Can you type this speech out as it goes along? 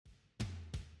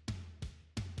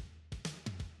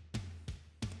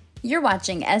You're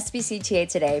watching SBCTA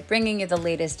Today, bringing you the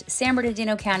latest San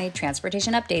Bernardino County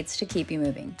transportation updates to keep you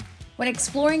moving. When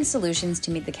exploring solutions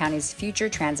to meet the county's future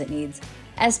transit needs,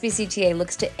 SBCTA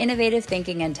looks to innovative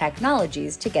thinking and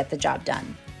technologies to get the job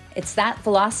done. It's that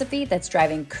philosophy that's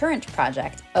driving current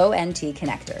project, ONT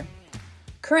Connector.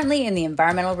 Currently in the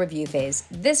environmental review phase,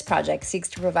 this project seeks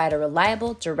to provide a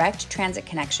reliable, direct transit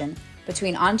connection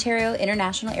between Ontario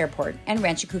International Airport and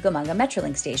Rancho Cucamonga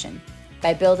Metrolink Station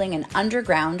by building an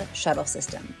underground shuttle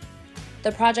system.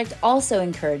 The project also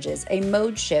encourages a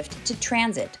mode shift to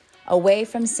transit away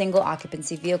from single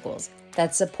occupancy vehicles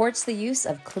that supports the use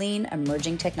of clean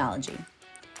emerging technology.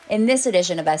 In this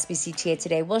edition of SBCTA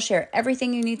Today, we'll share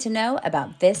everything you need to know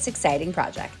about this exciting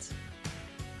project.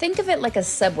 Think of it like a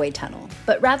subway tunnel,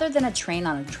 but rather than a train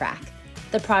on a track,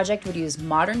 the project would use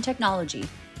modern technology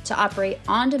to operate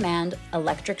on-demand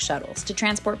electric shuttles to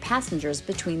transport passengers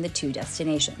between the two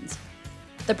destinations.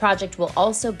 The project will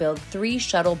also build 3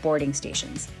 shuttle boarding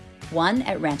stations, 1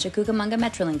 at Rancho Cucamonga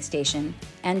Metrolink Station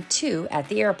and 2 at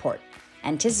the airport,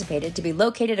 anticipated to be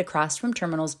located across from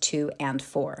Terminals 2 and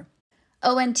 4.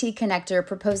 ONT Connector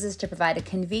proposes to provide a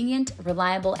convenient,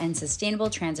 reliable, and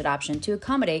sustainable transit option to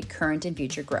accommodate current and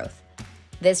future growth.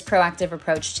 This proactive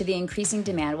approach to the increasing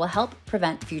demand will help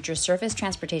prevent future surface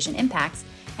transportation impacts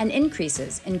and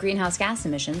increases in greenhouse gas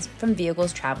emissions from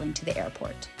vehicles traveling to the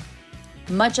airport.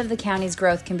 Much of the county's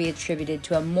growth can be attributed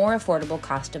to a more affordable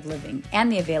cost of living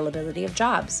and the availability of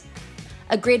jobs.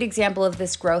 A great example of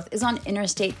this growth is on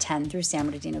Interstate 10 through San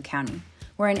Bernardino County,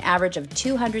 where an average of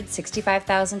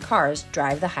 265,000 cars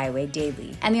drive the highway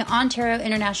daily. And the Ontario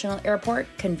International Airport,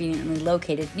 conveniently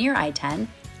located near I-10,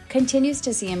 continues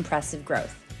to see impressive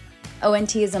growth.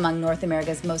 ONT is among North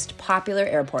America's most popular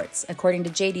airports, according to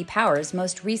J.D. Power's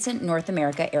most recent North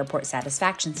America Airport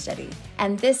Satisfaction Study.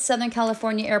 And this Southern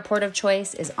California airport of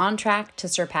choice is on track to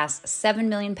surpass 7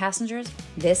 million passengers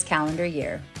this calendar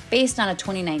year. Based on a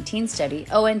 2019 study,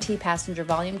 ONT passenger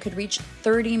volume could reach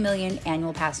 30 million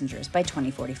annual passengers by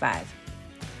 2045.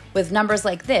 With numbers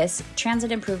like this,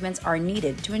 transit improvements are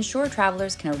needed to ensure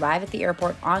travelers can arrive at the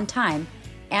airport on time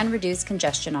and reduce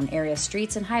congestion on area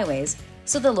streets and highways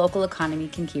so the local economy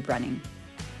can keep running.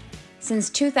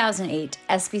 Since 2008,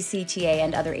 SBCTA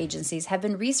and other agencies have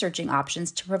been researching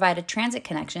options to provide a transit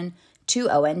connection to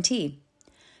ONT.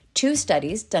 2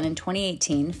 studies done in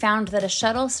 2018 found that a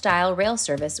shuttle-style rail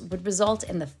service would result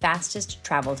in the fastest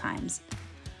travel times.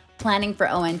 Planning for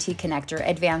ONT Connector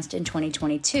advanced in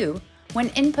 2022 when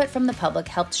input from the public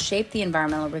helped shape the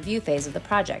environmental review phase of the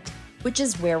project, which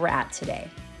is where we're at today.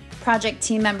 Project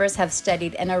team members have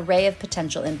studied an array of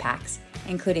potential impacts,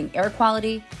 including air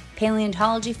quality,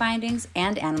 paleontology findings,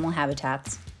 and animal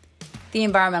habitats. The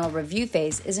environmental review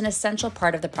phase is an essential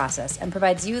part of the process and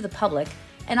provides you, the public,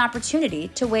 an opportunity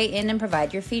to weigh in and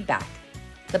provide your feedback.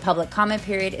 The public comment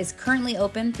period is currently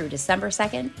open through December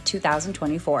 2nd,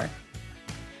 2024.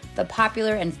 The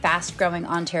popular and fast-growing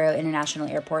Ontario International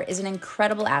Airport is an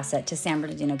incredible asset to San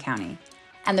Bernardino County,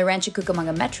 and the Rancho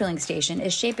Cucamonga Metrolink Station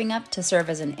is shaping up to serve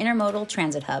as an intermodal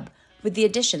transit hub with the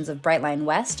additions of Brightline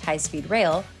West high-speed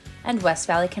rail and West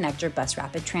Valley Connector bus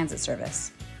rapid transit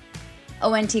service.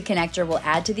 ONT Connector will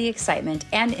add to the excitement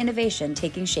and innovation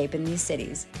taking shape in these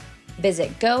cities.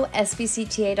 Visit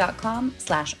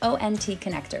go.sbcta.com/ONT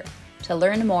Connector to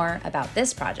learn more about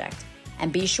this project,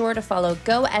 and be sure to follow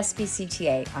Go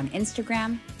SBCTA on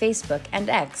Instagram, Facebook, and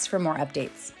X for more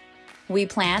updates. We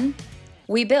plan,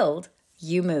 we build,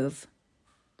 you move.